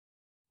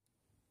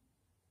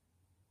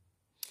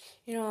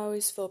I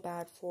always feel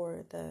bad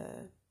for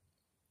the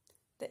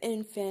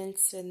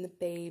infants and the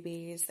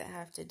babies that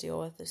have to deal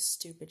with this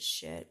stupid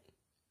shit.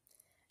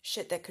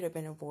 Shit that could have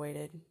been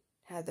avoided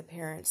had the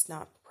parents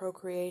not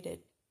procreated.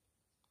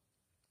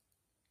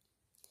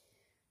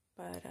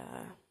 But,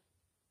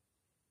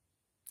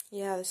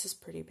 yeah, this is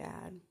pretty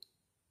bad.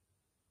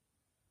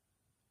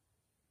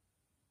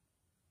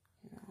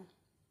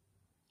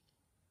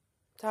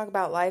 Talk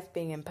about life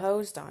being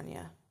imposed on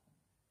you.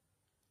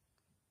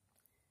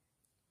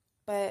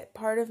 But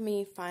part of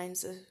me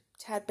finds a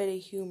tad bit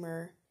of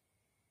humor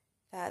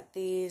that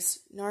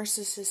these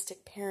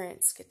narcissistic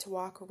parents get to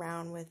walk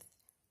around with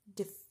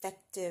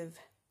defective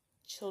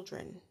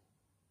children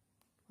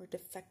or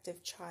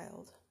defective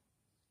child.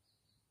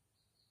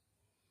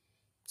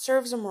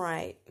 Serves them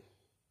right.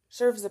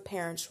 Serves the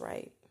parents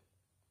right.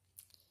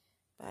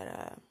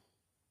 But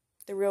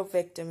the real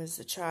victim is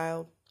the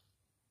child.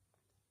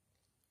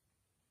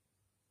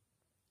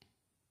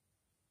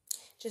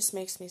 Just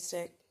makes me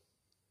sick.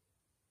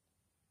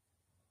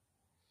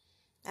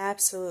 I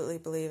absolutely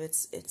believe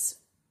it's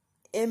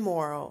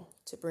immoral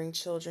to bring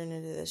children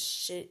into this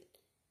shit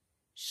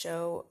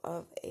show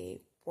of a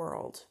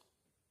world.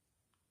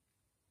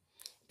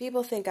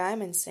 People think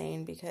I'm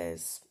insane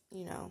because,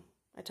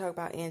 I talk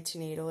about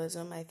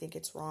antinatalism. I think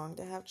it's wrong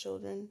to have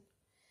children.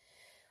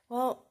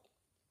 Well,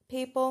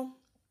 people,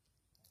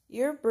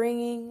 you're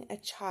bringing a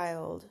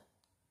child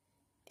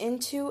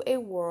into a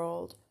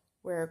world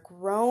where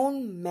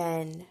grown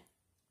men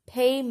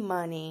pay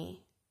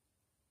money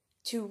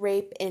to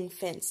rape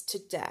infants to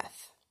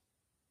death.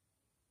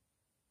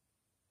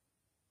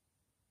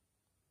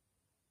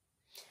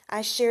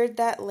 I shared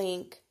that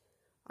link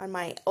on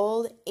my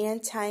old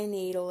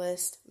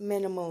antinatalist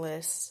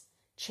minimalist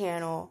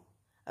channel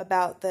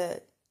about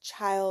the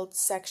child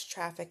sex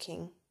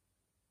trafficking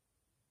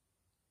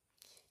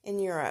in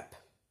Europe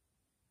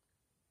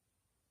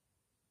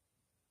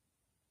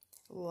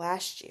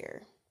last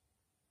year.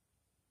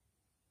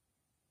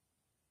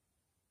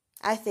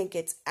 I think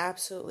it's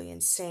absolutely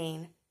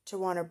insane to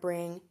want to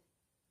bring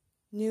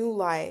new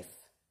life,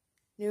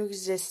 new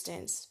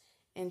existence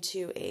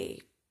into a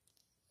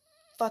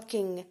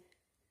fucking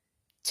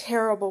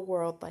terrible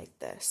world like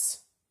this.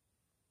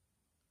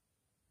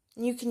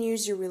 And you can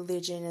use your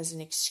religion as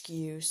an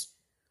excuse,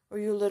 or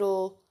your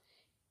little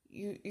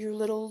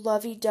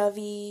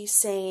lovey-dovey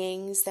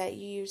sayings that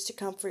you use to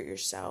comfort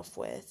yourself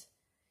with,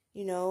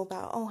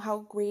 about how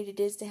great it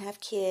is to have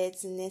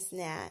kids and this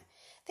and that.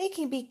 They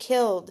can be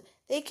killed.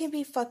 They can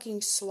be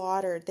fucking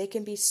slaughtered. They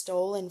can be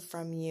stolen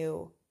from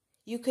you.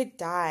 You could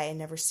die and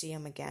never see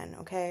them again,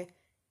 okay?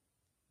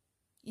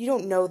 You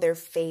don't know their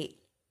fate.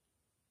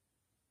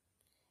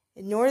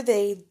 Nor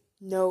they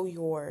know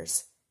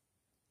yours.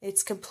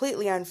 It's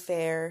completely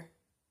unfair.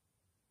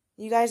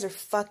 You guys are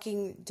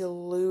fucking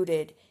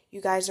deluded.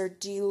 You guys are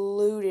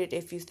deluded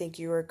if you think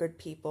you are good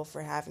people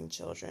for having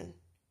children.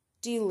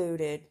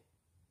 Deluded.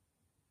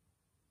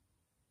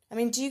 I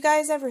mean, do you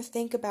guys ever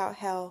think about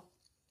hell?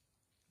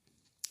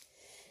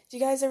 Do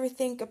you guys ever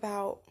think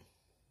about,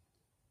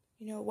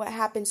 what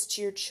happens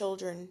to your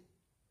children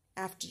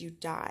after you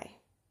die?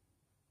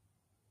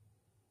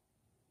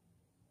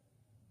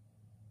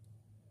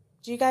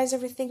 Do you guys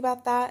ever think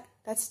about that?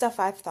 That's stuff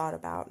I've thought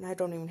about, and I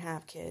don't even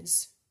have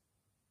kids.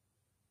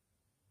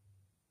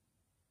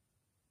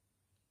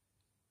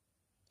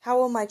 How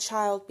will my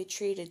child be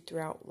treated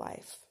throughout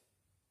life?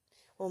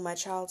 Will my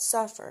child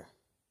suffer?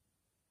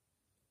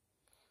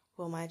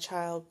 Will my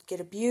child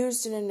get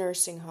abused in a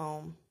nursing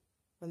home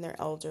when they're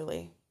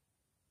elderly?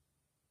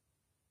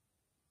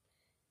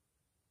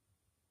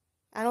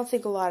 I don't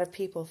think a lot of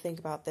people think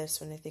about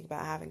this when they think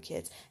about having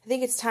kids. I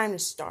think it's time to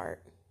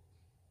start.